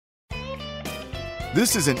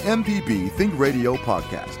This is an MPB Think Radio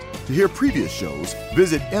podcast. To hear previous shows,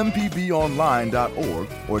 visit mpbonline.org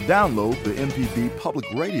or download the MPB Public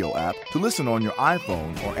Radio app to listen on your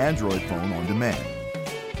iPhone or Android phone on demand.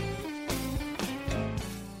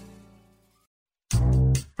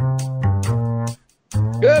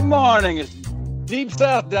 Good morning. It's Deep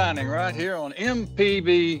South Dining right here on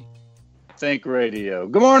MPB Think Radio.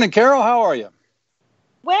 Good morning, Carol. How are you?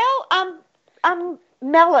 Well, I'm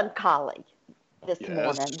melancholy this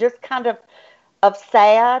morning. Just kind of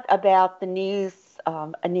sad about the news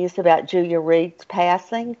about Julia Reed's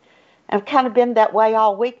passing. I've kind of been that way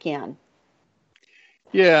all weekend.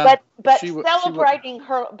 Yeah. But celebrating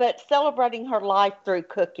her life through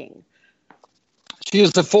cooking. She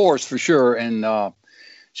is a force for sure, and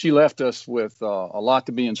she left us with a lot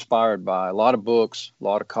to be inspired by, a lot of books, a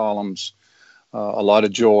lot of columns, a lot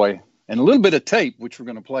of joy, and a little bit of tape, which we're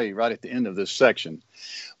going to play right at the end of this section.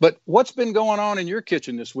 But what's been going on in your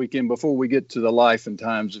kitchen this weekend before we get to the life and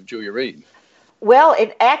times of Julia Reed? Well,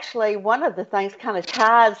 it actually, one of the things kind of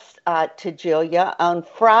ties to Julia. On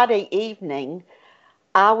Friday evening,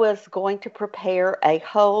 I was going to prepare a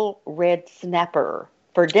whole red snapper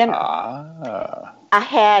for dinner. I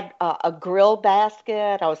had a grill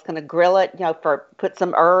basket. I was going to grill it, put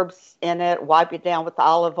some herbs in it, wipe it down with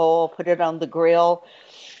olive oil, put it on the grill.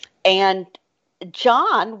 And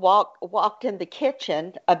John walked in the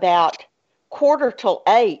kitchen about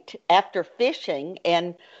 7:45 after fishing,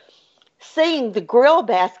 and seeing the grill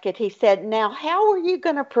basket, he said, "Now, how are you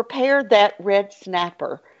going to prepare that red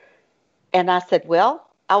snapper?" And I said, "Well,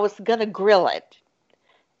 I was going to grill it."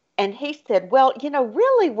 And he said, "Well,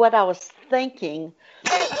 really what I was thinking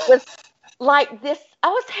was like this. I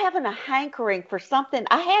was having a hankering for something.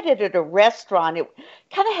 I had it at a restaurant. It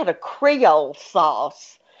kind of had a Creole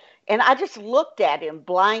sauce." And I just looked at him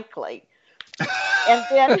blankly. And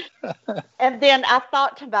then I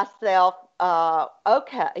thought to myself,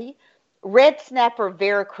 okay, red snapper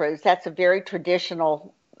Veracruz, that's a very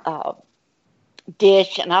traditional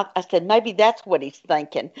dish. And I said, maybe that's what he's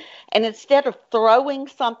thinking. And instead of throwing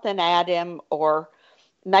something at him or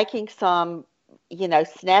making some,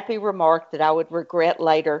 snappy remark that I would regret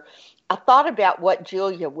later, I thought about what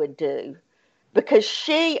Julia would do. Because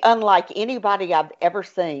she, unlike anybody I've ever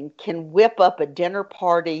seen, can whip up a dinner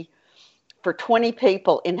party for 20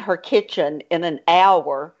 people in her kitchen in an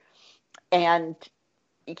hour. And,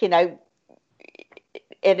 it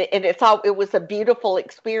was a beautiful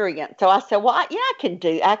experience. So I said, well, I can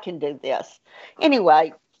do this.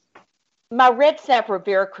 Anyway, my red snapper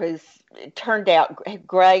Veracruz turned out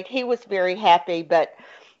great. He was very happy, but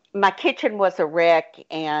my kitchen was a wreck,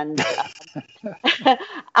 and I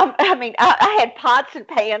had pots and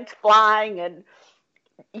pans flying, and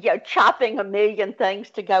chopping a million things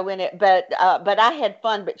to go in it. But I had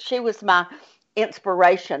fun. But she was my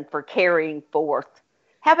inspiration for carrying forth.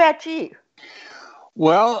 How about you?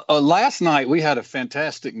 Well, last night we had a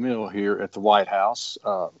fantastic meal here at the White House.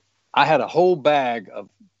 I had a whole bag of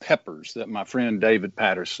peppers that my friend David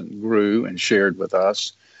Patterson grew and shared with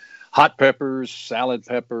us. Hot peppers, salad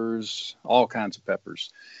peppers, all kinds of peppers.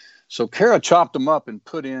 So Kara chopped them up and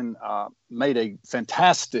made a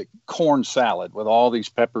fantastic corn salad with all these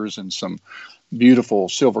peppers and some beautiful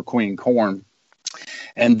Silver Queen corn.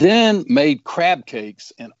 And then made crab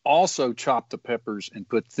cakes and also chopped the peppers and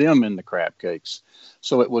put them in the crab cakes.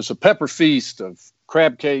 So it was a pepper feast of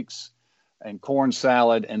crab cakes and corn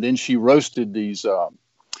salad. And then she roasted these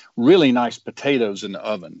really nice potatoes in the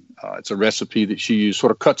oven. It's a recipe that she used,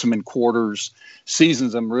 sort of cuts them in quarters,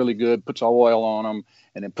 seasons them really good, puts oil on them,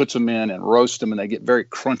 and then puts them in and roasts them, and they get very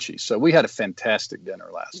crunchy. So we had a fantastic dinner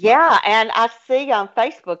last night. Yeah, and I see on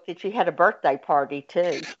Facebook that you had a birthday party,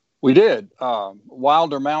 too. We did.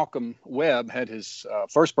 Wilder Malcolm Webb had his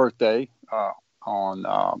first birthday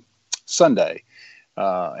on Sunday.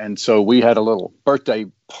 And so we had a little birthday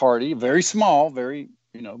party, very small,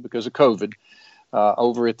 because of COVID.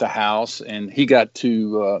 Over at the house, and he got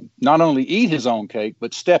to not only eat his own cake,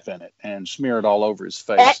 but step in it and smear it all over his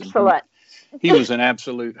face. Excellent. He was in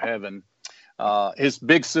absolute heaven. His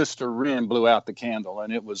big sister, Ren, blew out the candle,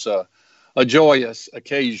 and it was a joyous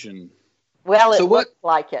occasion. Well, it looked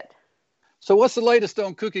like it. So what's the latest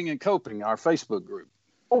on Cooking and Coping, our Facebook group?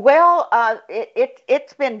 Well,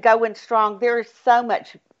 it's been going strong. There is so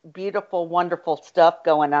much beautiful, wonderful stuff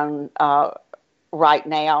going on right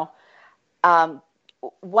now. Another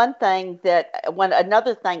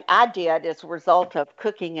thing I did as a result of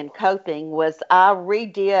Cooking and Coping was I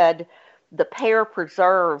redid the pear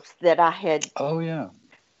preserves that I had. Oh, yeah.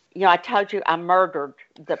 I told you I murdered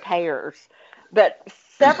the pears. But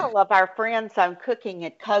several of our friends on Cooking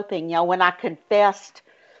and Coping, when I confessed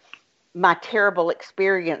my terrible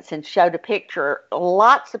experience and showed a picture,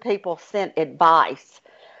 lots of people sent advice.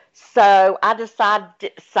 So I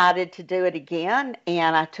decided to do it again,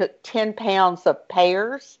 and I took 10 pounds of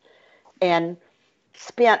pears and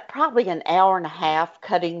spent probably an hour and a half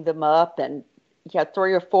cutting them up, and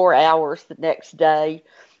 3 or 4 hours the next day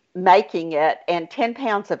making it. And 10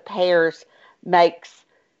 pounds of pears makes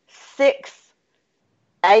 6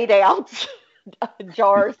 8-ounce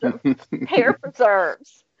jars of pear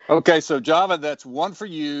preserves. Okay, so Java, that's one for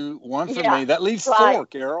you, one for me. That leaves right. 4,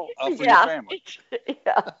 Carol, for your family.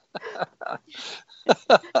 Yeah.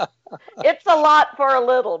 It's a lot for a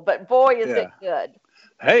little, but boy, is it good.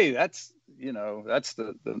 Hey, that's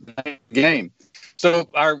the game. So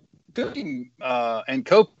our cooking and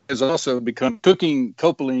coping has also become coping,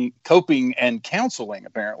 and counseling,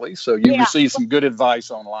 apparently. So you received some good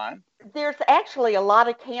advice online. There's actually a lot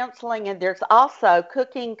of counseling, and there's also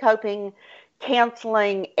cooking, coping,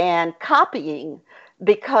 counseling, and copying,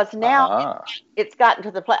 because now it's gotten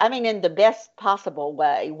to the place, in the best possible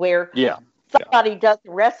way, where somebody does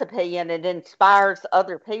a recipe and it inspires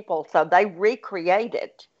other people, so they recreate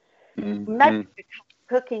it. Mm-hmm. Maybe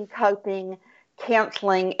cooking, coping,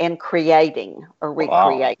 counseling, and creating, or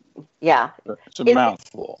recreating. Wow. Yeah. It's a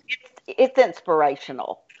mouthful. It's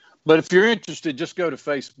inspirational. But if you're interested, just go to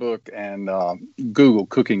Facebook and Google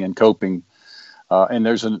Cooking and Coping. And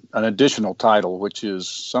there's an additional title, which is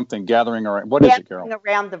something gathering around. What is it, Carol? Gathering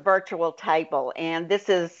around the virtual table. And this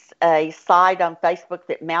is a site on Facebook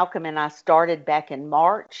that Malcolm and I started back in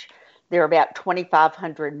March. There are about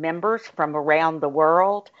 2,500 members from around the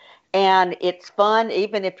world. And it's fun,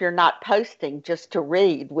 even if you're not posting, just to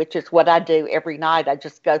read, which is what I do every night. I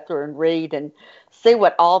just go through and read and see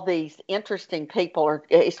what all these interesting people are.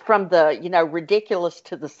 It's from the, ridiculous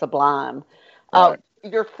to the sublime. Right.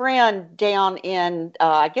 Your friend down in,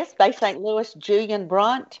 I guess, Bay St. Louis, Julian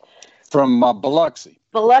Brunt. From Biloxi.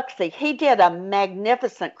 Biloxi. He did a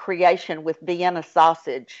magnificent creation with Vienna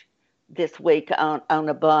sausage this week on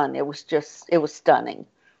a bun. It was stunning.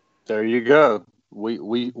 There you go.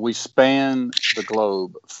 We span the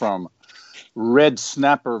globe from red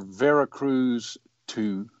snapper Veracruz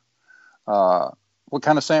to, what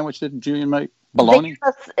kind of sandwich did Julian make? Bologna?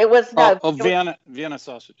 It was Vienna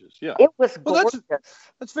sausages. Yeah, it was gorgeous.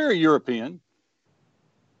 That's very European.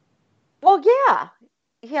 Well, yeah,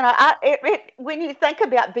 when you think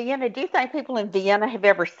about Vienna, do you think people in Vienna have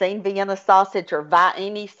ever seen Vienna sausage or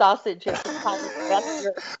Viennese sausage?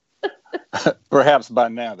 Perhaps by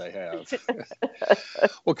now they have.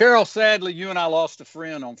 Well, Carol, sadly, you and I lost a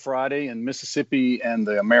friend on Friday in Mississippi, and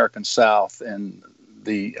the American South, and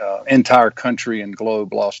the entire country and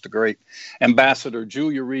globe lost a great ambassador.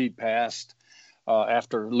 Julia Reed passed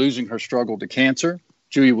after losing her struggle to cancer.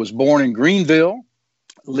 Julia was born in Greenville,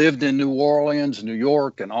 lived in New Orleans, New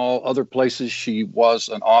York, and all other places. She was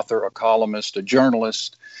an author, a columnist, a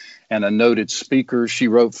journalist, and a noted speaker. She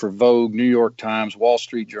wrote for Vogue, New York Times, Wall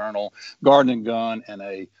Street Journal, Garden and Gun, and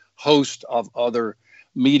a host of other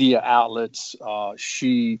media outlets.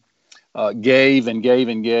 She gave and gave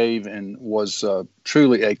and gave, and was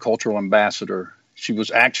truly a cultural ambassador. She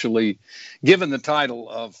was actually given the title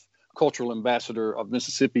of Cultural Ambassador of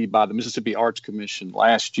Mississippi by the Mississippi Arts Commission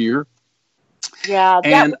last year. Yeah,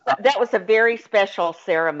 that was a very special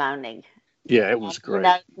ceremony. Yeah, it was great.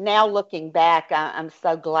 Now looking back, I'm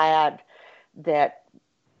so glad that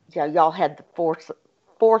y'all had the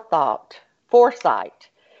foresight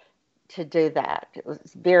to do that. It was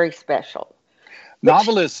very special.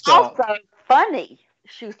 Novelist. Also funny.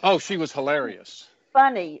 She was hilarious.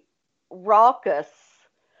 Funny, raucous,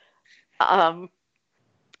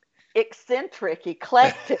 eccentric,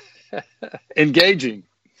 eclectic. Engaging.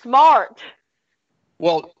 Smart.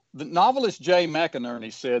 Well, the novelist Jay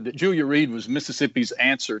McInerney said that Julia Reed was Mississippi's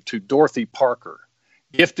answer to Dorothy Parker,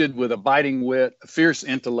 gifted with a biting wit, a fierce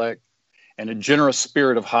intellect, and a generous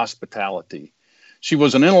spirit of hospitality. She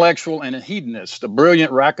was an intellectual and a hedonist, a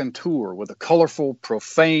brilliant raconteur with a colorful,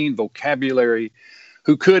 profane vocabulary,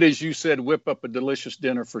 who could, as you said, whip up a delicious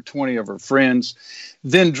dinner for 20 of her friends,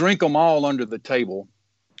 then drink them all under the table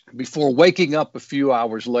before waking up a few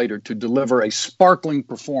hours later to deliver a sparkling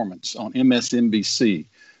performance on MSNBC.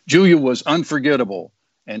 Julia was unforgettable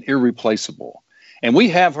and irreplaceable. And we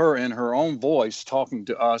have her in her own voice talking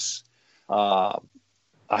to us, I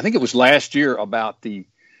think it was last year, about the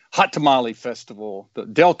Hot Tamale Festival, the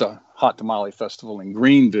Delta Hot Tamale Festival in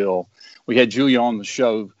Greenville. We had Julia on the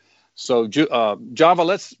show. So, Java,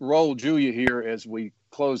 let's roll Julia here as we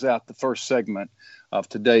close out the first segment of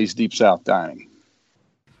today's Deep South Dining.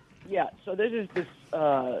 Yeah, so there's this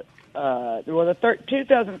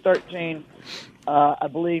 2013, I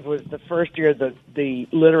believe, was the first year of the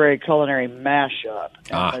literary culinary mashup.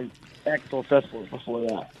 And the actual festivals before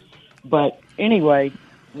that. But anyway,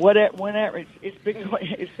 whenever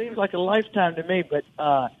it seems like a lifetime to me. But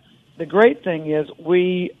the great thing is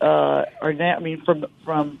we are now. I mean,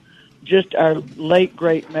 from just our late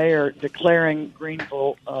great mayor declaring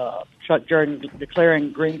Greenville, Chuck Jordan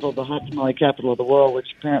declaring Greenville the hot tamale capital of the world,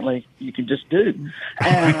 which apparently you can just do.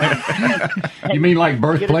 And you mean like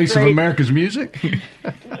birthplace of America's music?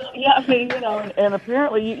 Yeah, I mean, and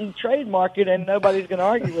apparently you trademark it, and nobody's going to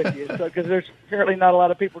argue with you. So, because there's apparently not a lot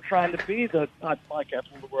of people trying to be the hot tamale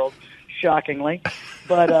capital of the world, shockingly.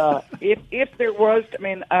 But if there was, I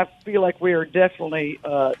mean, I feel like we are definitely.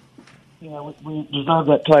 We deserve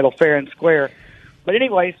that title fair and square. But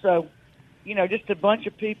anyway, so, just a bunch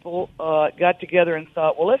of people got together and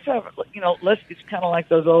thought, well, let's have, it's kind of like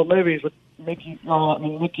those old movies with Mickey,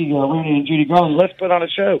 Rooney, and Judy Garland. Let's put on a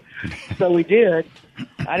show. So we did.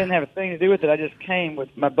 I didn't have a thing to do with it. I just came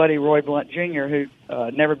with my buddy Roy Blunt Jr., who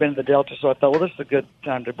never been to the Delta, so I thought, well, this is a good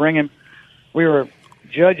time to bring him. We were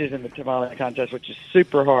judges in the tamale contest, which is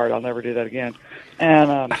super hard. I'll never do that again.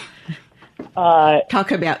 And talk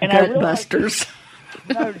about gut busters.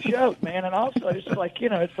 No joke, man. And also, it's like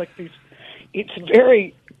it's like these. It's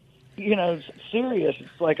very, serious.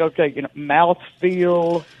 It's like, okay, mouth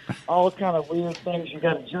feel, all kind of weird things you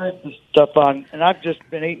got to drink this stuff on. And I've just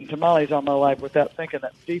been eating tamales all my life without thinking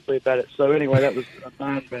that deeply about it. So anyway, that was a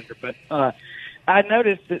mind bender. But I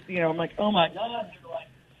noticed that I'm like, oh my God, there are like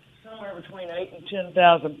somewhere between 8,000 and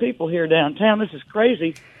 10,000 people here downtown. This is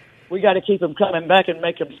crazy. We got to keep them coming back and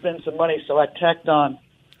make them spend some money. So I tacked on,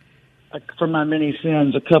 for my many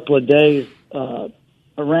sins, a couple of days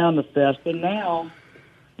around the fest. And now,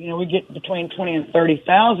 we get between 20 and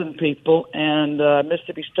 30,000 people. And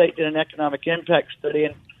Mississippi State did an economic impact study,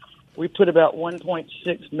 and we put about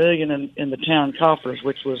 $1.6 million in the town coffers,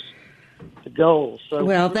 which was the goal. So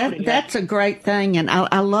well, that's a great thing. And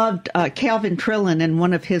I loved Calvin Trillin in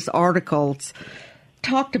one of his articles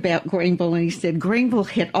talked about Greenville, and he said Greenville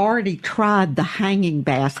had already tried the hanging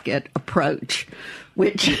basket approach,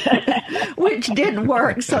 which didn't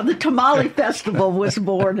work. So the Tamale Festival was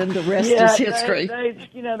born, and the rest is history.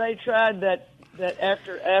 They tried that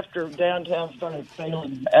after downtown started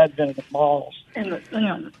failing the advent of the malls,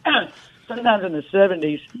 sometimes in the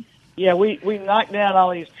 70s. Yeah, we knocked down all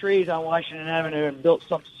these trees on Washington Avenue and built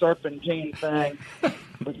some serpentine thing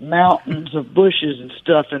with mountains of bushes and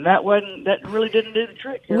stuff, and that really didn't do the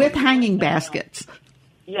trick. With hanging baskets.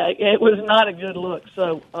 Yeah, it was not a good look.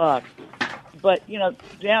 So, but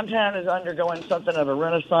downtown is undergoing something of a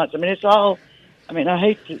renaissance. I mean, it's all. I mean, I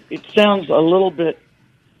hate to. It sounds a little bit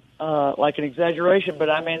like an exaggeration, but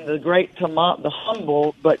I mean the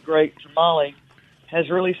humble but great tamale has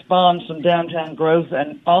really spawned some downtown growth,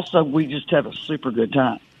 and also we just have a super good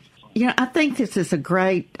time. I think this is a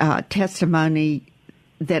great testimony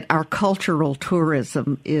that our cultural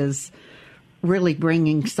tourism is really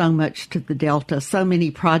bringing so much to the Delta. So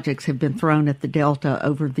many projects have been thrown at the Delta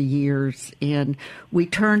over the years, and we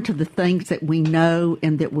turn to the things that we know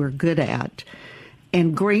and that we're good at.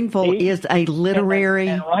 And Greenville is a literary,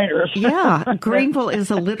 and writers. Yeah, Greenville is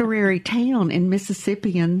a literary town, and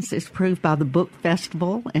Mississippians, is proved by the book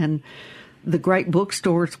festival and the great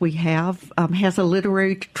bookstores we have, has a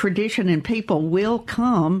literary tradition, and people will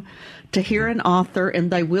come to hear an author, and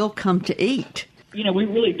they will come to eat. We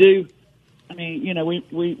really do. I mean,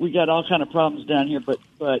 we got all kind of problems down here, but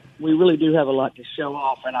we really do have a lot to show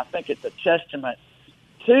off, and I think it's a testament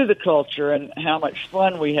to the culture and how much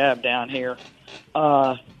fun we have down here.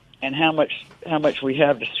 And how much we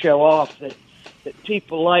have to show off that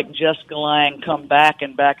people like Jessica Lange come back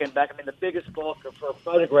and back and back. I mean, the biggest bulk of her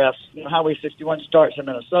photographs, Highway 61 starts in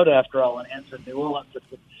Minnesota after all and ends in New Orleans. But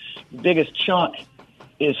the biggest chunk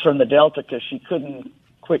is from the Delta because she couldn't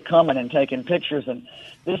quit coming and taking pictures. And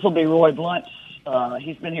this will be Roy Blunt's.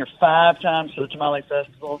 He's been here 5 times for the Tamale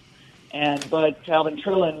Festival. And Bud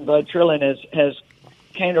Trillin has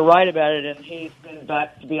came to write about it, and he's been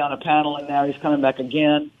back to be on a panel, and now he's coming back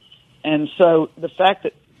again. And so the fact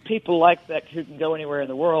that people like that who can go anywhere in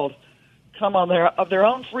the world come of their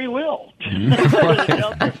own free will. In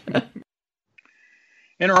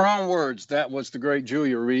her own words, that was the great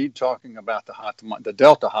Julia Reed talking about the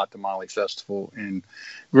Delta Hot Tamale Festival in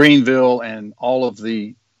Greenville and all of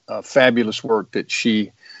the fabulous work that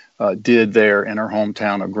she did there in her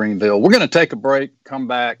hometown of Greenville. We're going to take a break, come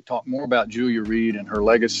back, talk more about Julia Reed and her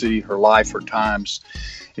legacy, her life, her times.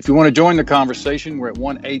 If you want to join the conversation, we're at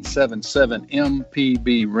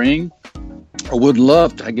 1-877-MPB-RING, or would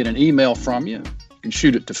love to get an email from you. You can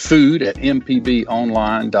shoot it to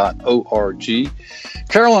food@mpbonline.org.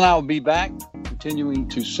 Carol and I will be back, continuing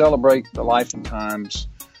to celebrate the life and times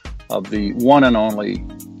of the one and only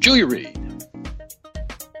Julia Reed.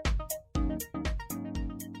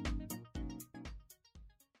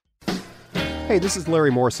 Hey, this is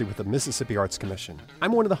Larry Morrissey with the Mississippi Arts Commission.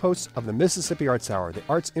 I'm one of the hosts of the Mississippi Arts Hour, the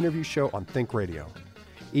arts interview show on Think Radio.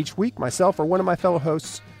 Each week, myself or one of my fellow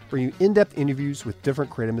hosts bring you in-depth interviews with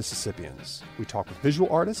different creative Mississippians. We talk with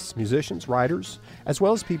visual artists, musicians, writers, as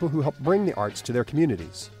well as people who help bring the arts to their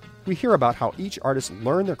communities. We hear about how each artist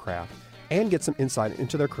learned their craft and get some insight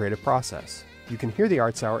into their creative process. You can hear the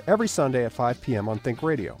Arts Hour every Sunday at 5 p.m. on Think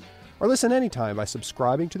Radio, or listen anytime by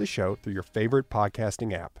subscribing to the show through your favorite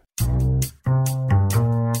podcasting app.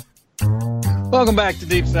 Welcome back to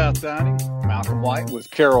Deep South Dining. Malcolm White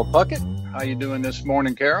with Carol Puckett. How you doing this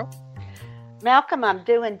morning, Carol? Malcolm, I'm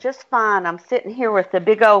doing just fine. I'm sitting here with a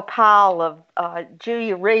big old pile of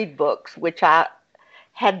Julia Reed books, which I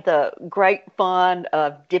had the great fun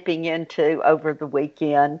of dipping into over the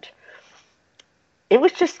weekend. It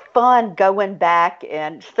was just fun going back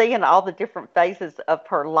and seeing all the different phases of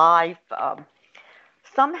her life.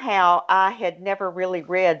 Somehow I had never really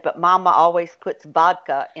read, but Mama always puts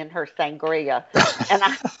vodka in her sangria. And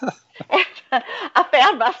I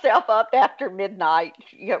found myself up after midnight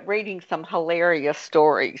reading some hilarious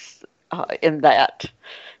stories in that.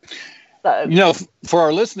 So, you know, for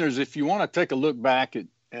our listeners, if you want to take a look back at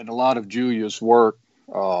a lot of Julia's work,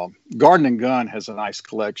 Garden and Gun has a nice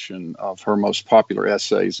collection of her most popular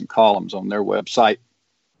essays and columns on their website.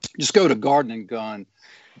 Just go to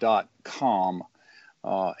gardenandgun.com.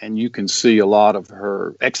 And you can see a lot of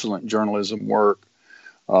her excellent journalism work,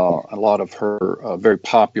 a lot of her very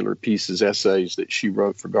popular pieces, essays that she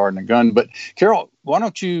wrote for Garden and Gun. But Carol, why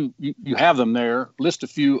don't you have them there? List a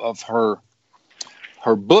few of her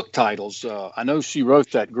book titles. I know she wrote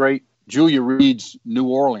that great Julia Reed's New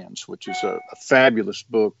Orleans, which is a fabulous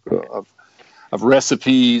book of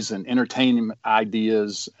recipes and entertainment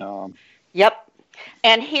ideas. Yep.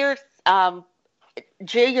 And here's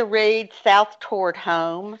Julia Reed, South Toward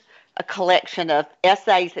Home, a collection of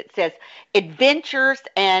essays that says adventures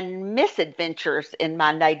and misadventures in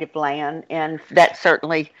my native land, and that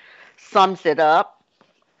certainly sums it up.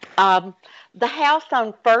 The house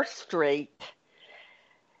on First Street,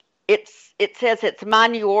 it says it's my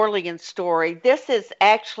New Orleans story. This is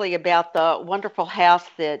actually about the wonderful house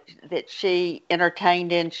that she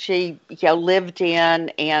entertained in, she lived in,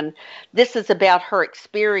 and this is about her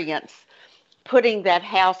experience putting that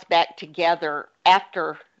house back together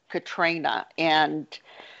after Katrina. And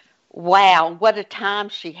wow, what a time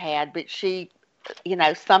she had. But she,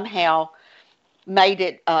 somehow made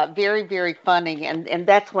it very, very funny. And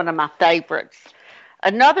that's one of my favorites.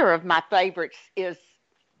 Another of my favorites is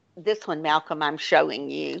this one, Malcolm, I'm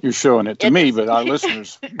showing you. You're showing it to me, but our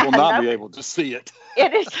listeners will not be able to see it.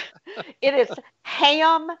 It is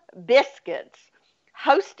Ham Biscuits,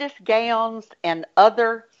 Hostess Gowns, and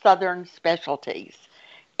Other Southern Specialties.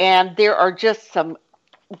 And there are just some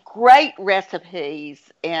great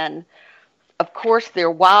recipes, and of course there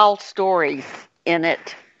are wild stories in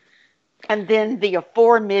it. And then the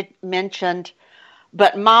aforementioned,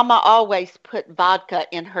 but Mama always put vodka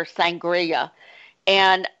in her sangria.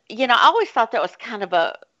 And, I always thought that was kind of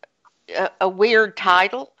a weird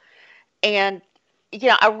title. And,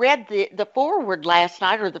 I read the foreword last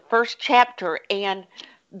night, or the first chapter, and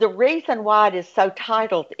the reason why it is so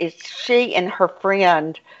titled is she and her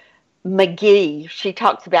friend McGee, she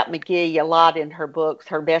talks about McGee a lot in her books,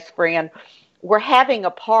 her best friend, were having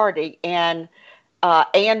a party, and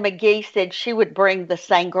Anne McGee said she would bring the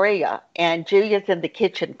sangria, and Julia's in the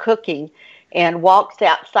kitchen cooking and walks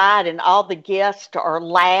outside, and all the guests are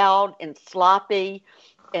loud and sloppy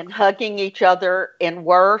and hugging each other and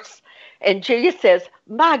worse. And Julia says,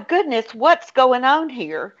 "My goodness, what's going on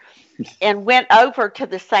here?" And went over to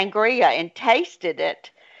the sangria and tasted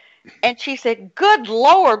it. And she said, "Good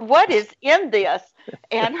Lord, what is in this?"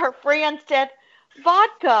 And her friend said,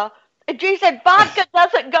 "Vodka." And she said, "Vodka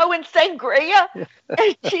doesn't go in sangria."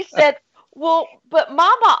 And she said, "Well, but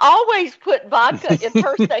Mama always put vodka in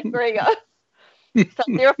her sangria." So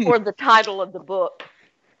therefore the title of the book.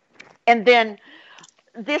 And then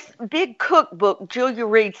this big cookbook, Julia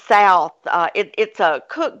Reed South, it's a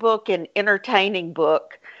cookbook and entertaining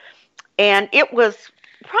book. And it was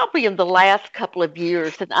probably in the last couple of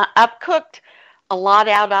years. And I've cooked a lot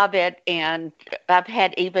out of it, and I've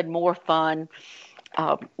had even more fun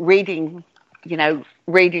reading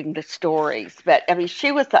the stories. But,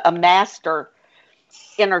 she was a master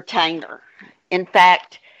entertainer. In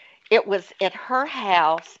fact, it was at her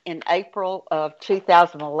house in April of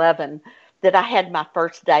 2011 that I had my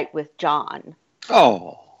first date with John.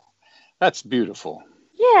 Oh, that's beautiful.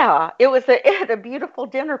 Yeah, it had a beautiful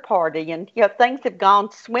dinner party, and things have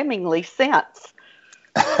gone swimmingly since.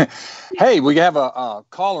 Hey, we have a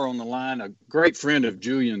caller on the line, a great friend of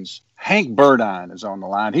Julian's. Hank Burdine is on the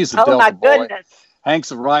line. He's a Delta my boy. Goodness.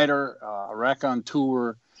 Hank's a writer, a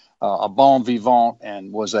raconteur, a bon vivant,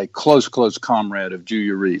 and was a close comrade of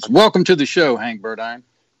Julia Reed's. Welcome to the show, Hank Burdine.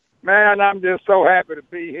 Man, I'm just so happy to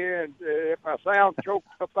be here. And if I sound choked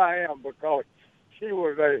up, I am, because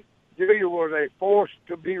Julia was a force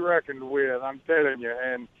to be reckoned with, I'm telling you.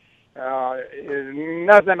 And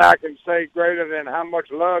nothing I can say greater than how much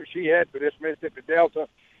love she had for this Mississippi Delta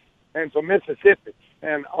and for Mississippi.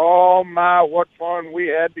 And oh my, what fun we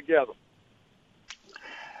had together.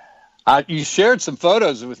 You shared some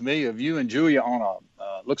photos with me of you and Julia on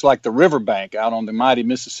looks like the riverbank out on the mighty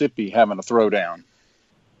Mississippi having a throwdown.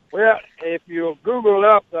 Well, if you Google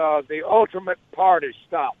up the Ultimate Party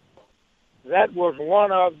Stop, that was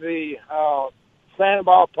one of the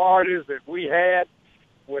sandbar parties that we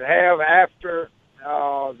would have after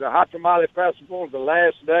the Hot Tamale Festival, the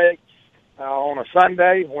last day, on a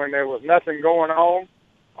Sunday when there was nothing going on.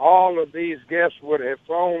 All of these guests would have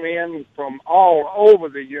flown in from all over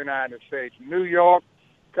the United States, New York,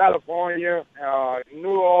 California,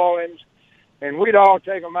 New Orleans, and we'd all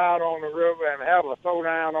take them out on the river and have a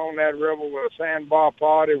throwdown on that river with a sandbar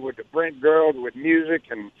party with the Brent girls with music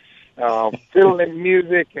and fiddling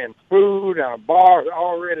music and food and a bar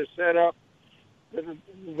already set up.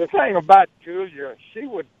 The thing about Julia, she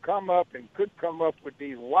would could come up with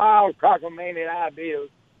these wild cockamamie ideas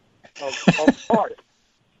of party.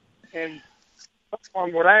 And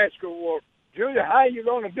someone would ask her, well, Julia, how are you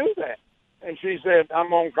going to do that? And she said, I'm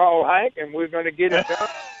going to call Hank, and we're going to get it done.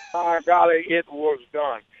 My golly, it was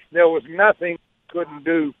done. There was nothing couldn't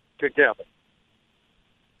do together.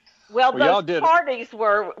 Well, those parties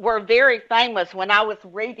were very famous. When I was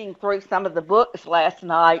reading through some of the books last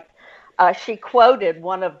night, she quoted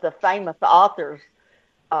one of the famous authors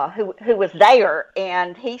who was there,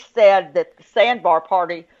 and he said that the sandbar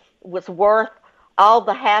party was worth all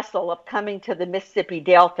the hassle of coming to the Mississippi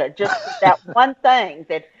Delta just for that one thing,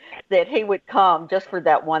 that he would come just for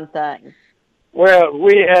that one thing. Well,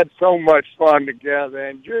 we had so much fun together,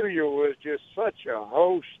 and Julia was just such a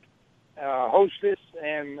hostess,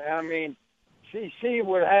 and I mean, she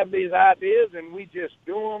would have these ideas, and we just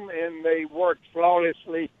do them, and they worked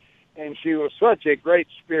flawlessly, and she was such a great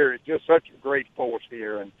spirit, just such a great force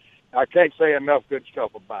here, and I can't say enough good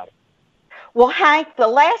stuff about it. Well, Hank, the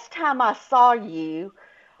last time I saw you,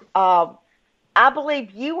 I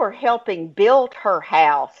believe you were helping build her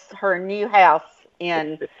new house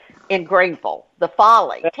in Greenville, the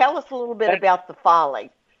Folly. Tell us a little bit about the Folly.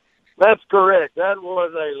 That's correct. That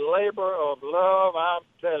was a labor of love, I'm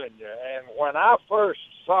telling you. And when I first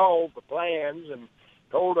saw the plans and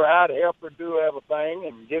told her how to help her do everything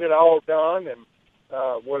and get it all done, and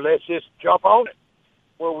well, let's just jump on it.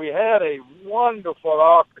 Well, we had a wonderful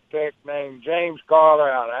architect named James Carter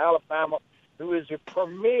out of Alabama, who is a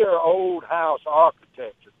premier old house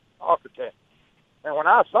architect. And when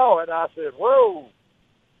I saw it, I said, whoa,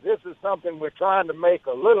 this is something we're trying to make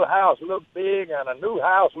a little house look big and a new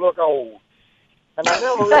house look old. And I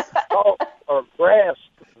never really thought or grasped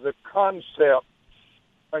the concept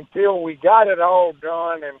until we got it all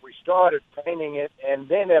done and we started painting it, and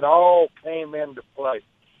then it all came into play.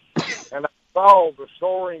 And I saw the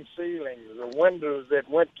soaring ceilings, the windows that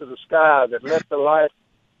went to the sky that let the light,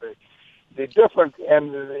 the different,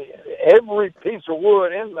 and every piece of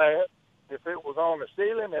wood in there, if it was on the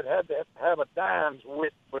ceiling, it had to have a dime's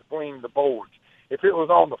width between the boards. If it was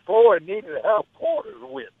on the floor, it needed to have quarters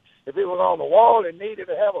width. If it was on the wall, it needed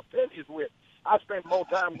to have a penny's width. I spent more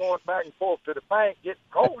time going back and forth to the bank getting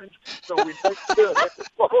coins so we make sure that the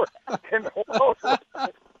floor and the walls.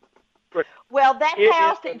 Well, that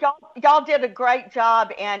house, y'all did a great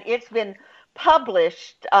job, and it's been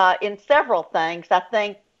published in several things. I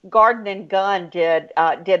think Garden and Gun did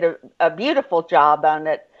a beautiful job on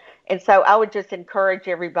it, and so I would just encourage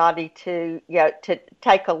everybody to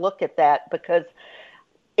take a look at that, because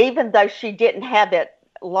even though she didn't have it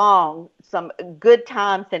long, some good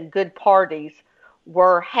times and good parties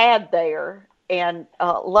were had there, and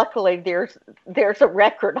luckily there's a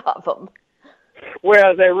record of them.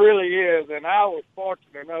 Well, there really is, and I was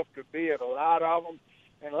fortunate enough to be at a lot of them.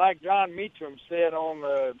 And like John Meacham said on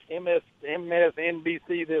the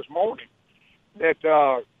MSNBC this morning,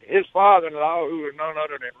 that his father-in-law, who is none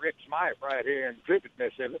other than Rick Smythe right here in Tribute,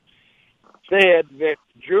 Mississippi, said that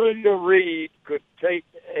Julia Reed could take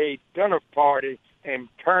a dinner party and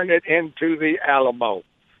turn it into the Alamo.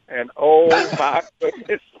 And oh my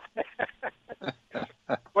goodness,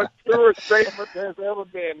 what truer statement there's ever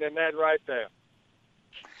been than that right there.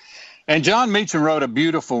 And John Meacham wrote a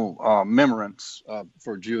beautiful memorance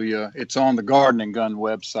for Julia. It's on the Garden and Gun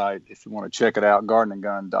website if you want to check it out,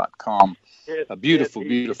 gardenandgun.com. A beautiful,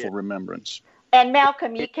 beautiful remembrance. And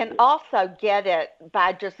Malcolm, you can also get it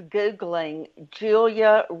by just Googling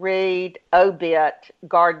Julia Reed Obit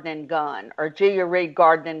Garden and Gun, or Julia Reed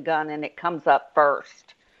Garden and Gun, and it comes up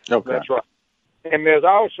first. Okay. That's right. And there's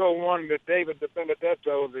also one that David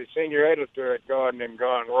DiBenedetto, the senior editor at Garden and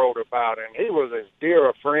Gun, wrote about, and he was as dear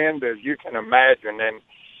a friend as you can imagine. And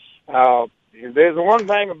there's one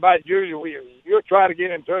thing about Julia, you'll try to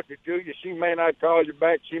get in touch with Julia. She may not call you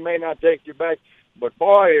back. She may not text you back. But,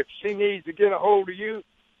 boy, if she needs to get a hold of you,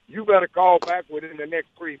 you better call back within the next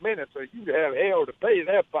 3 minutes or you have hell to pay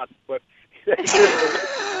that part. But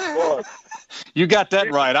you got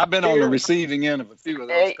that right. I've been on the receiving end of a few of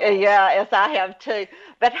those calls. Yeah, as I have too.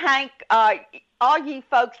 But, Hank, all you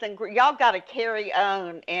folks, y'all got to carry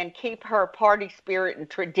on and keep her party spirit and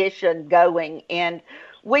tradition going. And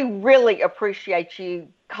we really appreciate you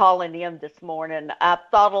calling in this morning. I've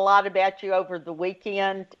thought a lot about you over the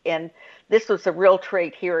weekend, and this was a real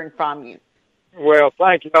treat hearing from you. Well,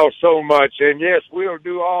 thank you all so much. And, yes, we'll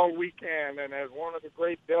do all we can. And as one of the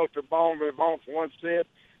great Delta Bon Vivants once said,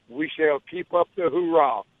 we shall keep up the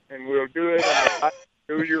hoorah, and we'll do it in the light of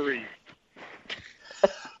Julia Reed.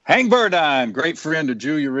 Hank Burdine, great friend of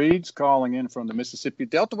Julia Reed's, calling in from the Mississippi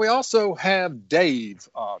Delta. We also have Dave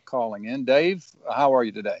calling in. Dave, how are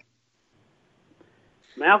you today?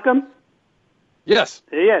 Malcolm? Yes.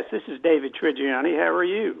 Yes, this is David Trigiani. How are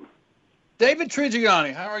you? David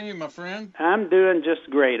Trigiani, how are you, my friend? I'm doing just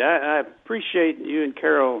great. I appreciate you and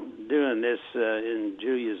Carol doing this in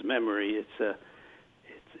Julia's memory.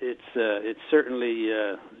 It's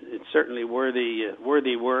certainly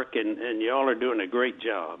worthy work, and y'all are doing a great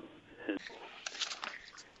job.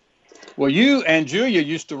 Well, you and Julia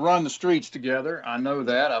used to run the streets together. I know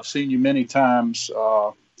that. I've seen you many times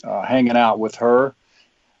hanging out with her.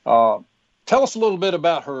 Tell us a little bit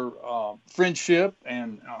about her friendship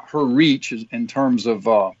and her reach in terms of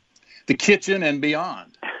the kitchen and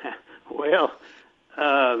beyond. Well,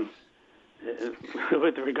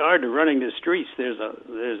 with regard to running the streets, there's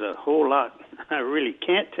a whole lot I really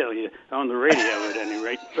can't tell you on the radio at any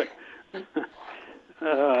rate.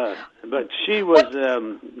 But she was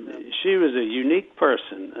a unique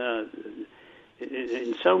person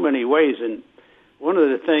in so many ways, and one of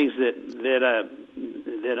the things that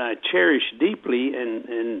I cherish deeply,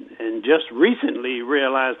 and just recently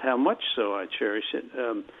realized how much so I cherish it.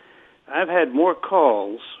 I've had more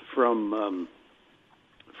calls from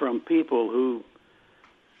people who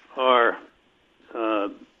are,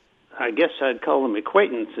 I guess I'd call them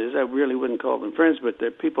acquaintances. I really wouldn't call them friends, but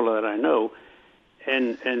they're people that I know,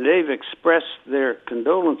 and they've expressed their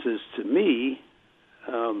condolences to me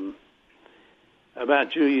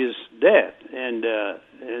about Julia's death, and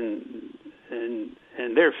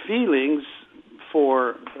their feelings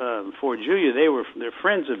for Julia. They're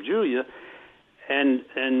friends of Julia, and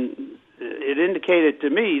it indicated to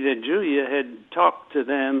me that Julia had talked to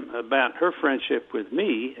them about her friendship with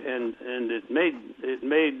me, and it made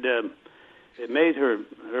her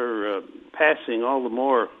passing all the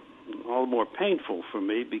more painful for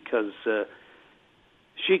me, because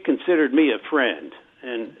she considered me a friend,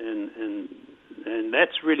 and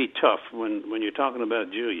that's really tough when you're talking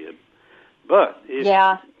about Julia. But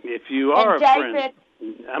if you are a friend,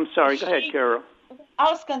 I'm sorry. Go ahead, Carol. I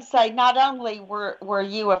was going to say, not only were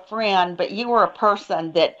you a friend, but you were a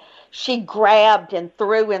person that she grabbed and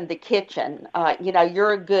threw in the kitchen.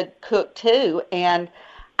 You're a good cook too, and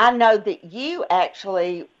I know that you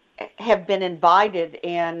actually have been invited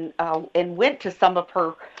and went to some of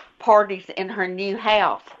her parties in her new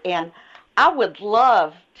house. And I would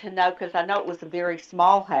love to know, because I know it was a very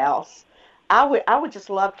small house. I would just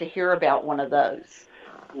love to hear about one of those.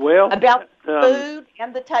 Well, about food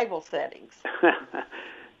and the table settings.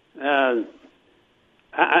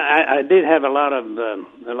 I did have a lot of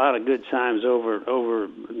good times over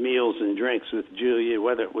meals and drinks with Julia,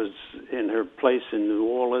 whether it was in her place in New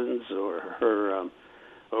Orleans or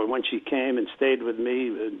when she came and stayed with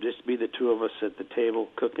me, just be the two of us at the table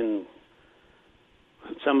cooking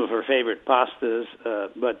some of her favorite pastas.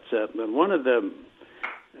 But one of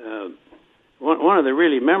the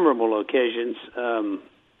really memorable occasions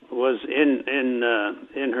was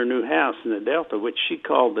in her new house in the Delta, which she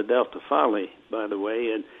called the Delta Folly, by the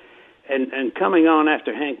way, and coming on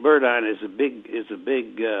after Hank Burdine is a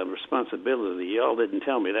big responsibility. Y'all didn't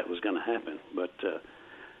tell me that was going to happen, but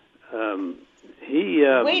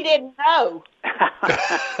we didn't know.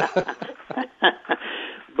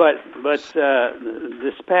 But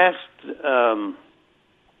this past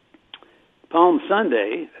Palm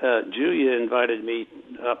Sunday, Julia invited me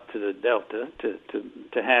up to the Delta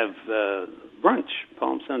to have brunch,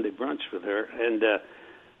 Palm Sunday brunch with her, and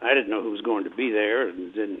I didn't know who was going to be there,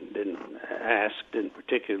 and didn't ask, didn't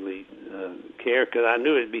particularly care, because I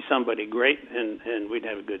knew it'd be somebody great, and we'd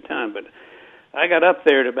have a good time. But I got up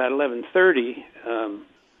there at about 11:30,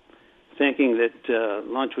 thinking that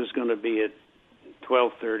lunch was going to be at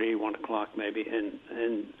 12:30, 1 o'clock maybe,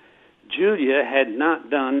 and Julia had not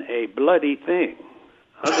done a bloody thing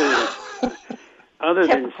other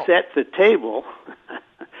than set the table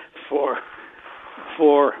for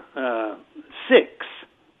 6.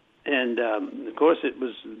 And of course, it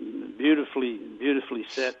was beautifully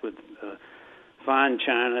set with fine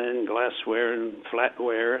china and glassware and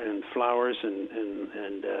flatware and flowers and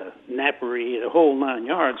napery, the whole 9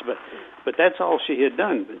 yards. But that's all she had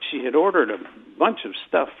done. But she had ordered a bunch of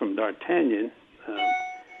stuff from D'Artagnan,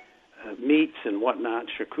 meats and whatnot,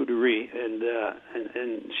 charcuterie, and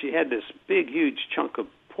she had this big, huge chunk of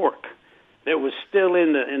pork that was still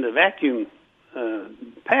in the vacuum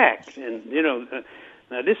pack. And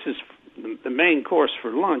now this is the main course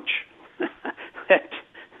for lunch.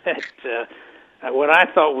 What I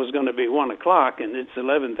thought was going to be 1 o'clock, and it's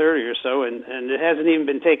 11:30 or so, and it hasn't even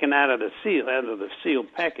been taken out of the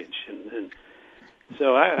sealed package, and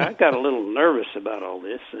so I got a little nervous about all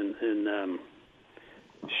this, and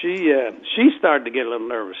she started to get a little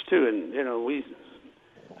nervous too, and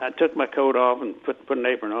I took my coat off and put an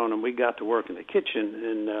apron on, and we got to work in the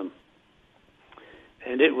kitchen,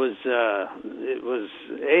 and it was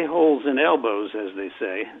a-holes and elbows, as they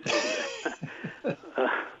say.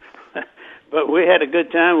 But we had a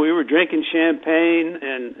good time. We were drinking champagne,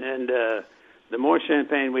 and the more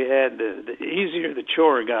champagne we had, the easier the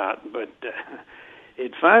chore got. But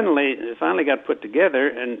it finally got put together,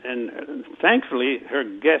 and thankfully her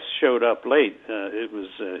guests showed up late. It was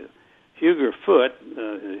Huger Foote,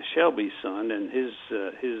 Shelby's son, and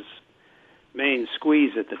his main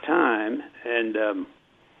squeeze at the time,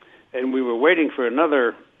 and we were waiting for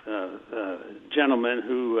another gentleman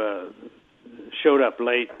who showed up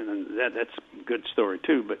late, and that's a good story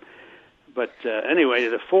too. But anyway,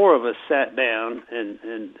 the four of us sat down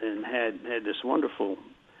and had this wonderful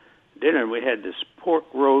dinner. We had this pork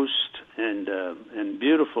roast and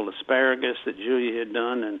beautiful asparagus that Julia had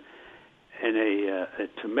done, and a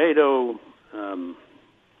tomato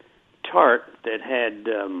tart that had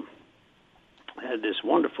this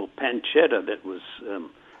wonderful pancetta that was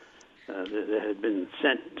that had been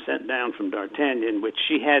sent down from D'Artagnan, which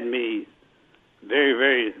she had me very,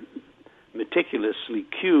 very meticulously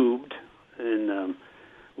cubed, and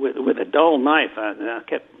with a dull knife. I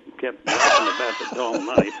kept laughing about the dull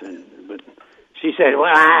knife, but she said,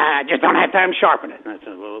 "Well, I just don't have time to sharpen it." And I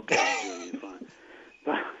said, "Well, okay, Julia, fine."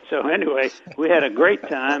 So anyway, we had a great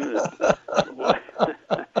time.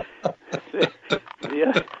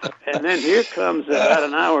 And then here comes, about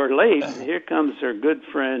an hour late, here comes her good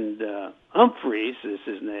friend Humphreys, is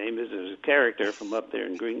his name. This is a character from up there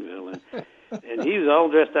in Greenville. And he was all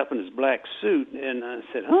dressed up in his black suit. And I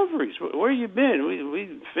said, "Humphreys, where you been?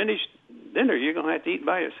 We finished dinner. You're going to have to eat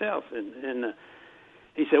by yourself." And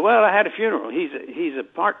he said, "Well, I had a funeral." He's a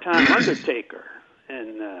part-time undertaker.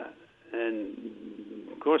 And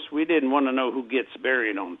of course, we didn't want to know who gets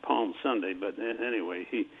buried on Palm Sunday. But anyway,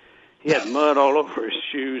 he had mud all over his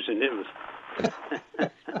shoes, and it was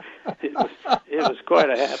it was quite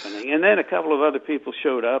a happening. And then a couple of other people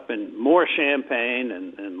showed up, and more champagne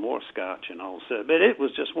and more scotch and all. So, but it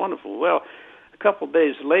was just wonderful. Well, a couple of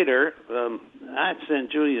days later, I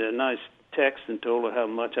sent Julia a nice text and told her how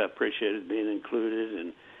much I appreciated being included,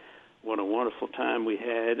 and what a wonderful time we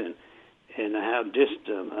had, and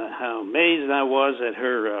how amazed I was at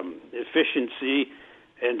her efficiency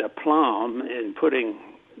and aplomb in putting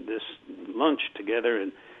this lunch together.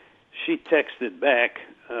 And she texted back,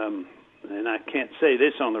 and I can't say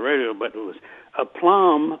this on the radio, but it was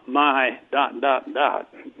aplomb my ...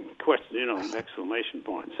 question, exclamation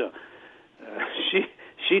point. So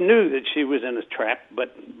she knew that she was in a trap,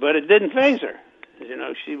 but it didn't faze her.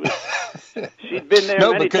 She'd been there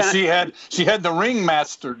many because times. she had the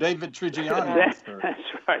ringmaster, David Trigiani. That's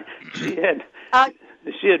right. She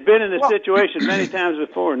had been in the situation many times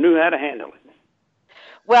before and knew how to handle it.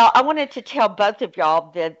 Well, I wanted to tell both of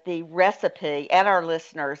y'all that the recipe, and our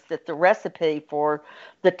listeners, that the recipe for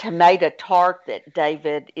the tomato tart that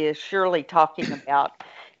David is surely talking about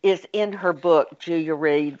is in her book, Julia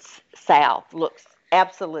Reed's South. Looks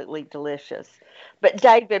absolutely delicious. But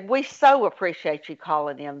David, we so appreciate you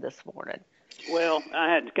calling in this morning. Well,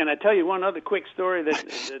 can I tell you one other quick story that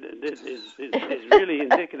is really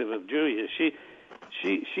indicative of Julia?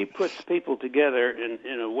 She puts people together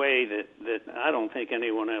in a way that I don't think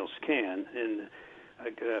anyone else can. And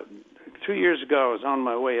 2 years ago, I was on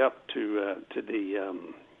my way up to the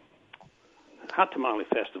Hot Tamale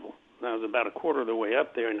Festival. I was about a quarter of the way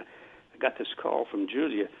up there, and I got this call from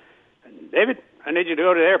Julia. David, I need you to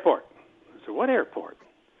go to the airport. I said, what airport?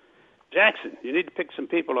 Jackson, you need to pick some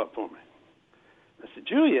people up for me. I said,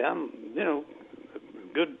 Julia, I'm, a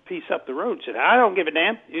good piece up the road. She said, I don't give a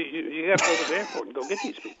damn. You got to go to the airport and go get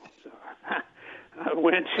these people. So I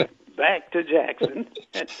went back to Jackson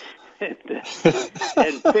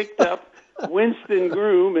and picked up Winston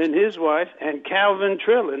Groom and his wife and Calvin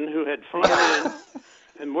Trillin, who had flown in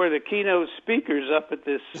and were the keynote speakers up at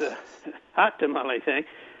this hot tamale thing.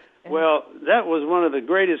 Well, that was one of the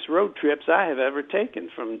greatest road trips I have ever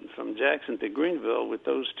taken from Jackson to Greenville with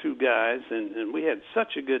those two guys, and we had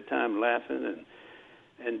such a good time laughing.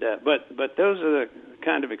 But those are the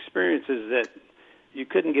kind of experiences that you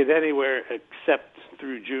couldn't get anywhere except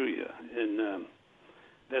through Julia, and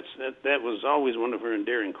that was always one of her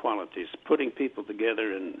endearing qualities: putting people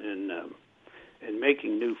together and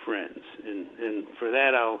making new friends. And for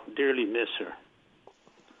that, I'll dearly miss her.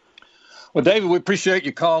 Well, David, we appreciate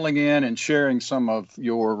you calling in and sharing some of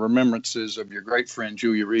your remembrances of your great friend,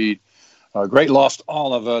 Julia Reed. Great loss to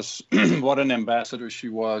all of us. What an ambassador she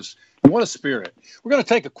was. And what a spirit. We're going to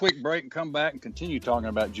take a quick break and come back and continue talking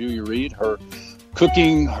about Julia Reed, her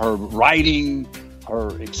cooking, her writing,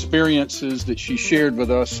 her experiences that she shared with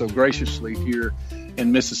us so graciously here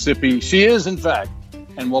in Mississippi. She is, in fact,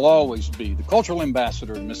 and will always be, the cultural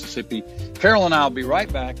ambassador of Mississippi. Carol and I will be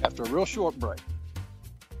right back after a real short break.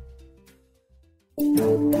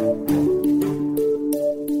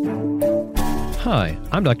 Hi,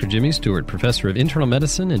 I'm Dr. Jimmy Stewart, Professor of Internal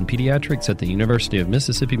Medicine and Pediatrics at the University of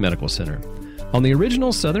Mississippi Medical Center. On the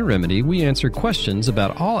original Southern Remedy, we answer questions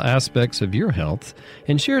about all aspects of your health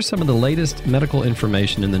and share some of the latest medical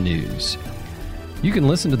information in the news. You can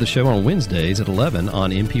listen to the show on Wednesdays at 11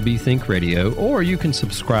 on MPB Think Radio, or you can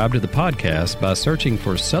subscribe to the podcast by searching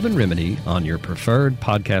for Southern Remedy on your preferred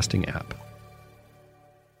podcasting app.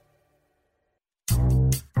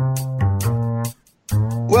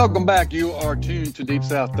 Welcome back. You are tuned to Deep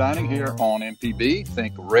South Dining here on MPB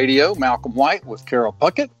Think Radio. Malcolm White with Carol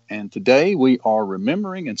Puckett. And today we are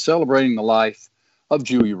remembering and celebrating the life of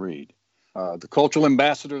Julia Reed, the cultural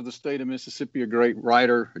ambassador of the state of Mississippi, a great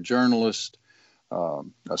writer, a journalist,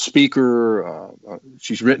 a speaker.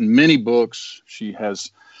 She's written many books. She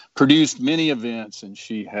has produced many events, and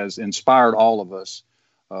she has inspired all of us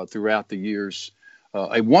throughout the years.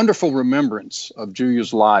 A wonderful remembrance of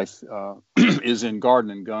Julia's life is in Garden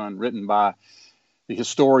and Gun, written by the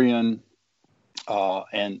historian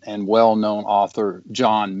and well-known author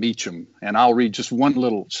John Meacham. And I'll read just one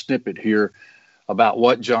little snippet here about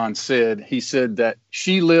what John said. He said that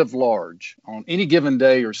she lived large. On any given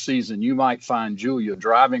day or season, you might find Julia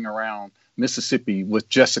driving around Mississippi with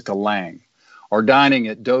Jessica Lange, or dining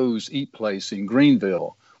at Doe's Eat Place in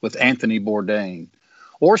Greenville with Anthony Bourdain.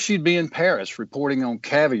 Or she'd be in Paris reporting on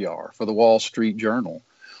caviar for the Wall Street Journal,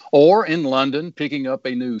 or in London picking up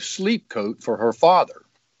a new sleep coat for her father,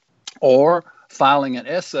 or filing an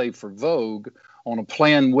essay for Vogue on a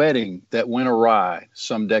planned wedding that went awry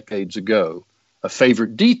some decades ago. A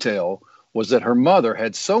favorite detail was that her mother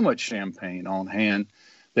had so much champagne on hand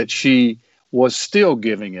that she was still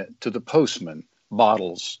giving it to the postman,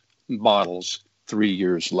 bottles and bottles 3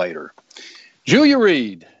 years later. Julia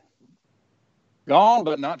Reed. Gone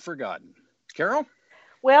but not forgotten. Carol?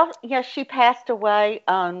 Well, yes, she passed away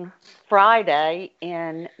on Friday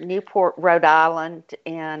in Newport, Rhode Island,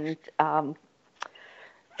 and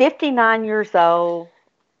 59 years old,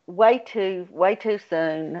 way too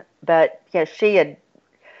soon. But yes, she had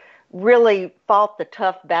really fought the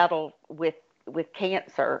tough battle with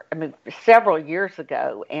cancer. I mean, several years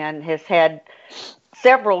ago, and has had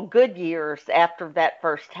several good years after that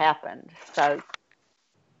first happened. So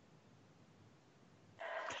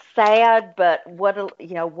sad, but what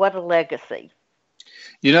a legacy.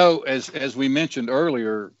 You know, as we mentioned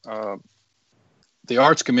earlier, the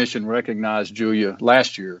Arts Commission recognized Julia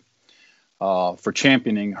last year for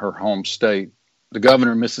championing her home state. The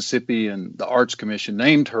governor of Mississippi and the Arts Commission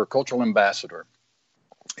named her cultural ambassador.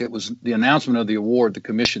 It was the announcement of the award. The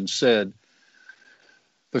commission said,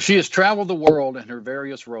 though she has traveled the world in her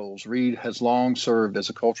various roles, Reed has long served as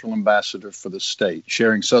a cultural ambassador for the state,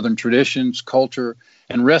 sharing Southern traditions, culture,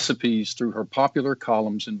 and recipes through her popular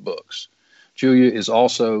columns and books. Julia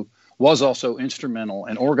was also instrumental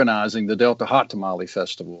in organizing the Delta Hot Tamale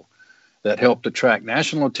Festival, that helped attract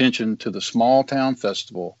national attention to the small town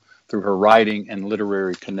festival through her writing and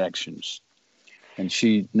literary connections. And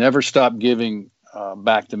she never stopped giving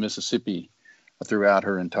back to Mississippi throughout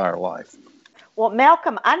her entire life. Well,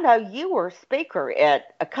 Malcolm, I know you were a speaker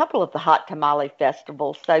at a couple of the Hot Tamale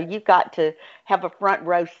festivals, so you got to have a front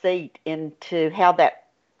row seat into how that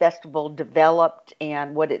festival developed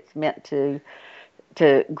and what it's meant to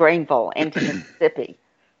Greenville and to Mississippi.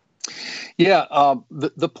 Yeah,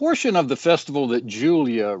 the portion of the festival that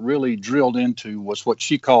Julia really drilled into was what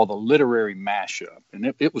she called the literary mashup,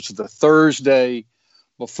 and it was the Thursday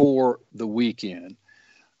before the weekend.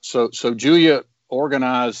 So Julia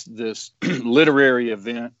organized this literary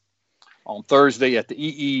event on Thursday at the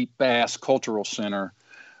E.E. Bass Cultural Center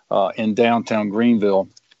in downtown Greenville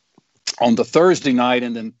on the Thursday night,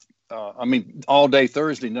 and then all day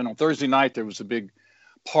Thursday. And then on Thursday night there was a big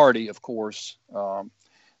party, of course,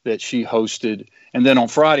 that she hosted, and then on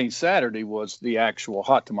Friday and Saturday was the actual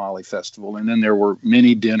Hot Tamale Festival, and then there were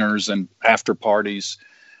many dinners and after parties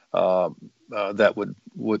that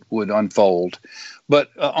would unfold. But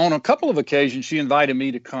on a couple of occasions, she invited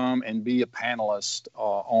me to come and be a panelist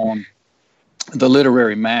on the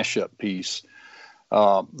literary mashup piece.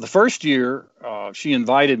 The first year she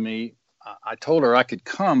invited me, I told her I could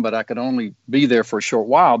come, but I could only be there for a short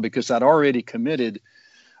while because I'd already committed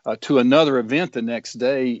to another event the next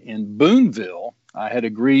day in Boonville. I had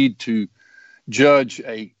agreed to judge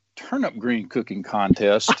a turnip green cooking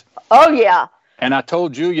contest. Oh, yeah. And I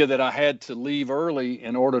told Julia that I had to leave early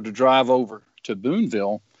in order to drive over to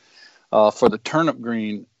Boonville for the turnip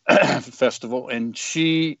green festival. And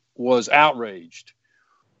she was outraged.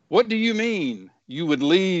 What do you mean you would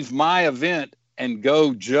leave my event and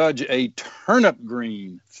go judge a turnip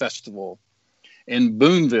green festival in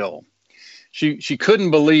Boonville? She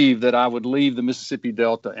couldn't believe that I would leave the Mississippi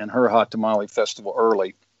Delta and her Hot Tamale Festival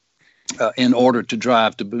early in order to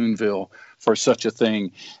drive to Boonville for such a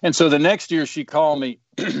thing. And so the next year she called me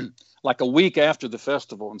like a week after the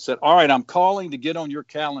festival and said, all right, I'm calling to get on your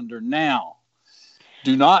calendar now.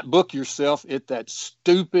 Do not book yourself at that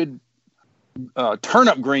stupid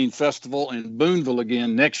turnip green festival in Boonville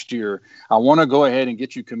again next year. I want to go ahead and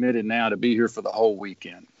get you committed now to be here for the whole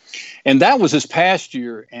weekend. And that was this past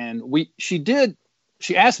year. And she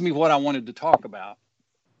asked me what I wanted to talk about.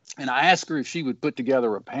 And I asked her if she would put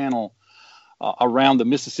together a panel around the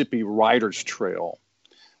Mississippi Writers Trail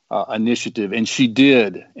initiative. And she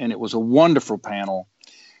did. And it was a wonderful panel.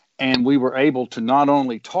 And we were able to not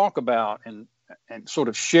only talk about and sort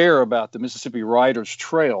of share about the Mississippi Writers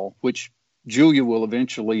Trail, which Julia will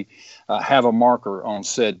eventually have a marker on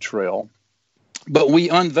said trail, but we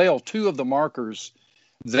unveiled two of the markers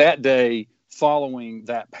that day following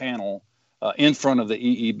that panel in front of the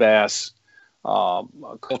E.E. Bass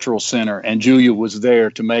Cultural Center. And Julia was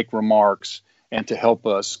there to make remarks and to help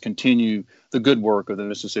us continue the good work of the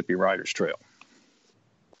Mississippi Writers Trail.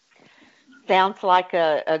 Sounds like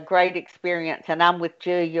a great experience. And I'm with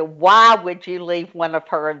Julia. Why would you leave one of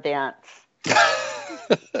her events?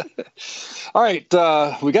 All right.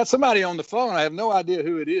 We got somebody on the phone. I have no idea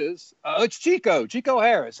who it is. It's Chico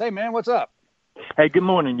Harris. Hey, man, what's up? Hey, good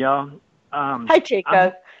morning, y'all. Hey,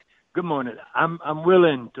 Chico. Good morning. I'm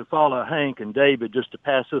willing to follow Hank and David just to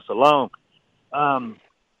pass this along. On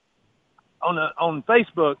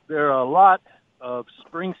Facebook, there are a lot of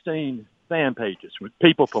Springsteen fan pages with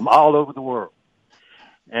people from all over the world.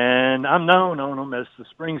 And I'm known on them as the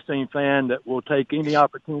Springsteen fan that will take any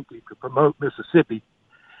opportunity to promote Mississippi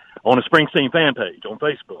on a Springsteen fan page on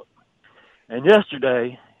Facebook. And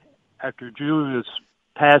yesterday, after Julia's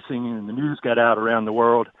passing and the news got out around the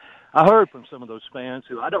world, I heard from some of those fans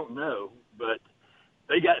who I don't know, but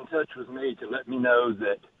they got in touch with me to let me know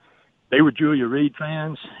that they were Julia Reed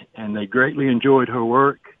fans and they greatly enjoyed her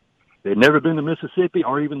work. They'd never been to Mississippi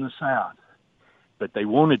or even the South, but they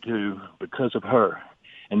wanted to because of her.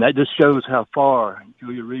 And that just shows how far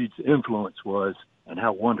Julia Reed's influence was and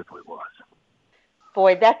how wonderful it was.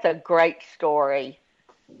 Boy, that's a great story.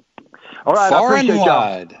 All right, far I appreciate and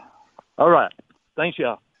wide. Y'all. All right. Thanks,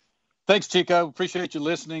 y'all. تhanks, Chico. Appreciate you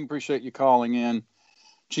listening. Appreciate you calling in.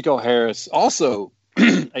 Chico Harris, also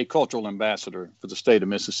a cultural ambassador for the state of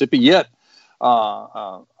Mississippi, yet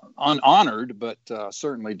unhonored, but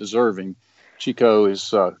certainly deserving. Chico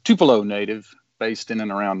is Tupelo native, based in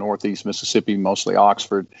and around northeast Mississippi, mostly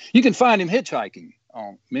Oxford. You can find him hitchhiking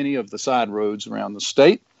on many of the side roads around the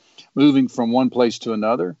state, moving from one place to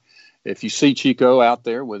another. If you see Chico out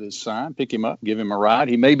there with his sign, pick him up, give him a ride.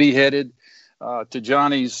 He may be headed to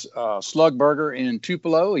Johnny's Slug Burger in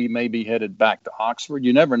Tupelo. He may be headed back to Oxford.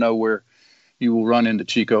 You never know where you will run into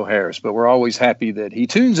Chico Harris. But we're always happy that he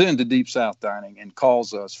tunes into Deep South Dining and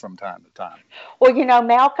calls us from time to time. Well,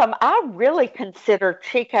 Malcolm, I really consider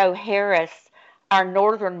Chico Harris our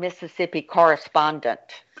Northern Mississippi correspondent.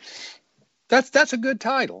 That's a good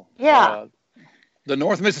title. Yeah. The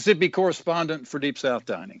North Mississippi correspondent for Deep South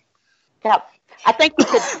Dining. Yeah. I think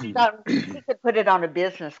he could put it on a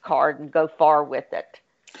business card and go far with it.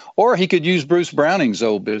 Or he could use Bruce Browning's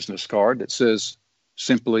old business card that says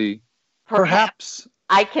simply, perhaps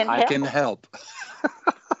I can help.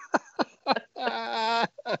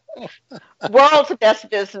 World's best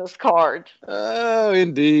business card. Oh,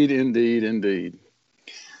 indeed.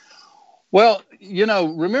 Well,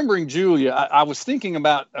 remembering Julia, I was thinking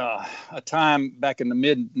about a time back in the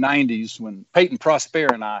mid-'90s when Peyton Prosper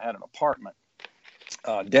and I had an apartment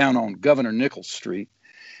down on Governor Nichols Street.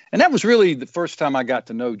 And that was really the first time I got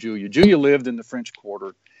to know Julia. Julia lived in the French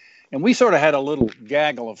Quarter. And we sort of had a little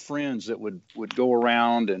gaggle of friends that would go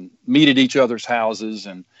around and meet at each other's houses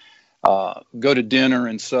and go to dinner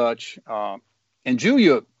and such. And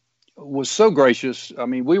Julia was so gracious. I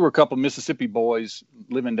mean, we were a couple of Mississippi boys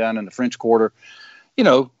living down in the French Quarter.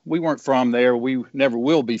 We weren't from there. We never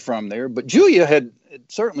will be from there. But Julia had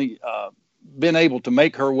certainly been able to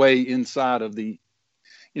make her way inside of the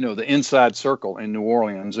inside circle in New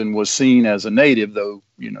Orleans and was seen as a native, though,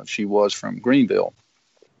 she was from Greenville.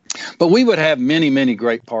 But we would have many, many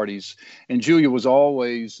great parties. And Julia was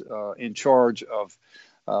always in charge of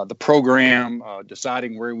the program,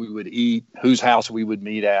 deciding where we would eat, whose house we would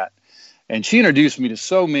meet at. And she introduced me to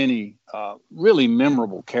so many really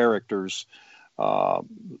memorable characters.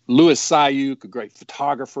 Louis Sayuk, a great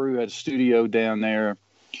photographer who had a studio down there.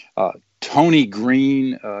 Tony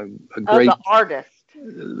Green, a great artist.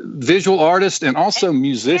 Visual artist and also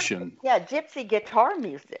musician. Gypsy guitar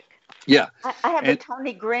music. Yeah. I have a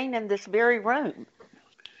Tony Green in this very room.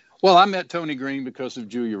 Well, I met Tony Green because of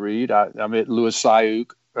Julia Reed. I met Louis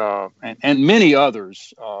Sayuk and many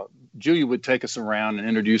others. Julia would take us around and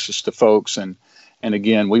introduce us to folks. And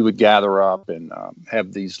again, we would gather up and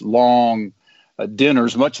have these long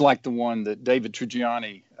dinners, much like the one that David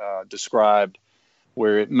Trigiani described,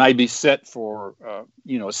 where it may be set for,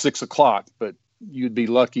 6 o'clock, but you'd be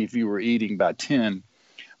lucky if you were eating by 10.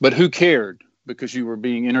 But who cared? Because you were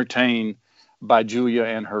being entertained by Julia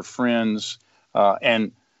and her friends,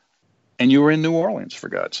 and you were in New Orleans, for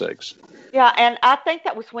God's sakes. Yeah, and I think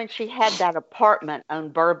that was when she had that apartment on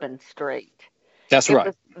Bourbon Street. That's right.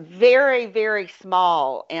 It was very, very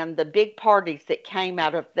small, and the big parties that came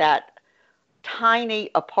out of that tiny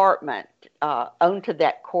apartment onto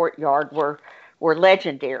that courtyard were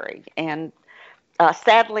legendary. And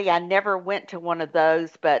sadly, I never went to one of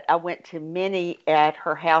those, but I went to many at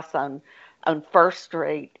her house on First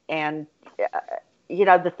Street. And,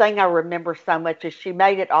 the thing I remember so much is she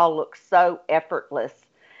made it all look so effortless.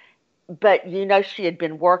 But, she had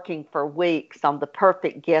been working for weeks on the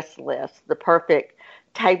perfect guest list, the perfect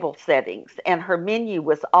table settings. And her menu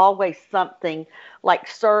was always something like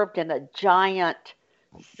served in a giant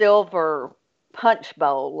silver punch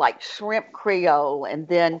bowl, like shrimp Creole, and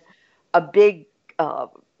then a big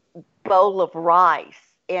bowl of rice.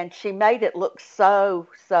 And she made it look so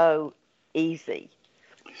easy.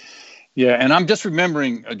 Yeah, and I'm just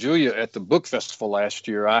remembering Julia at the book festival last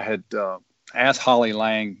year. I had asked Holly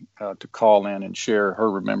Lang to call in and share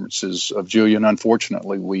her remembrances of Julia, and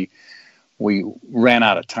unfortunately we ran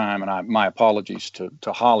out of time, and my apologies to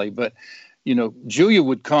Holly. But Julia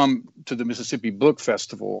would come to the Mississippi Book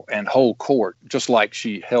Festival and hold court, just like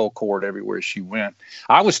she held court everywhere she went.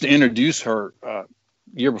 I was to introduce her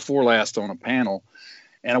year before last on a panel,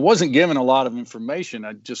 and I wasn't given a lot of information.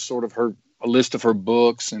 I just sort of heard a list of her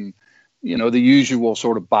books and, the usual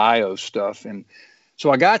sort of bio stuff. And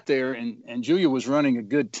so I got there, and Julia was running a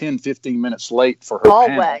good 10, 15 minutes late for her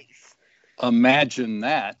panel. Imagine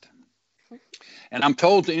that. And I'm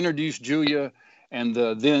told to introduce Julia and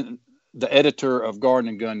the editor of Garden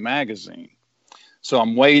and Gun magazine. So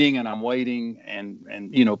I'm waiting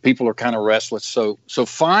and people are kind of restless. So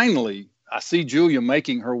finally I see Julia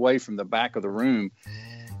making her way from the back of the room,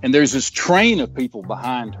 and there's this train of people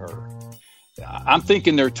behind her. I'm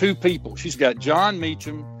thinking there are two people. She's got John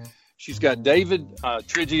Meacham. She's got David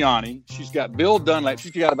Trigiani. She's got Bill Dunlap.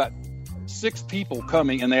 She's got about 6 people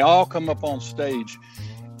coming, and they all come up on stage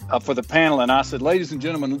for the panel. And I said, ladies and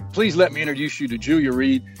gentlemen, please let me introduce you to Julia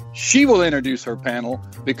Reed. She will introduce her panel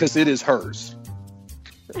because it is hers.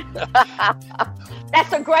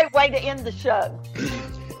 That's a great way to end the show.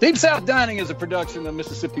 Deep South Dining is a production of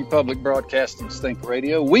Mississippi Public Broadcasting's Think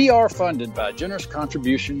Radio. We are funded by generous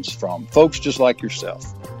contributions from folks just like yourself.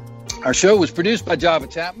 Our show was produced by Java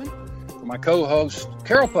Chapman. For my co-host,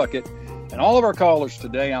 Carol Puckett, and all of our callers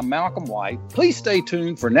today. I'm Malcolm White. Please stay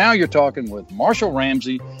tuned for Now You're Talking with Marshall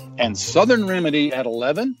Ramsey and Southern Remedy at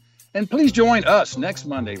 11. And please join us next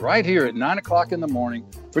Monday right here at 9 o'clock in the morning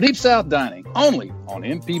for Deep South Dining, only on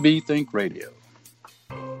MPB Think Radio.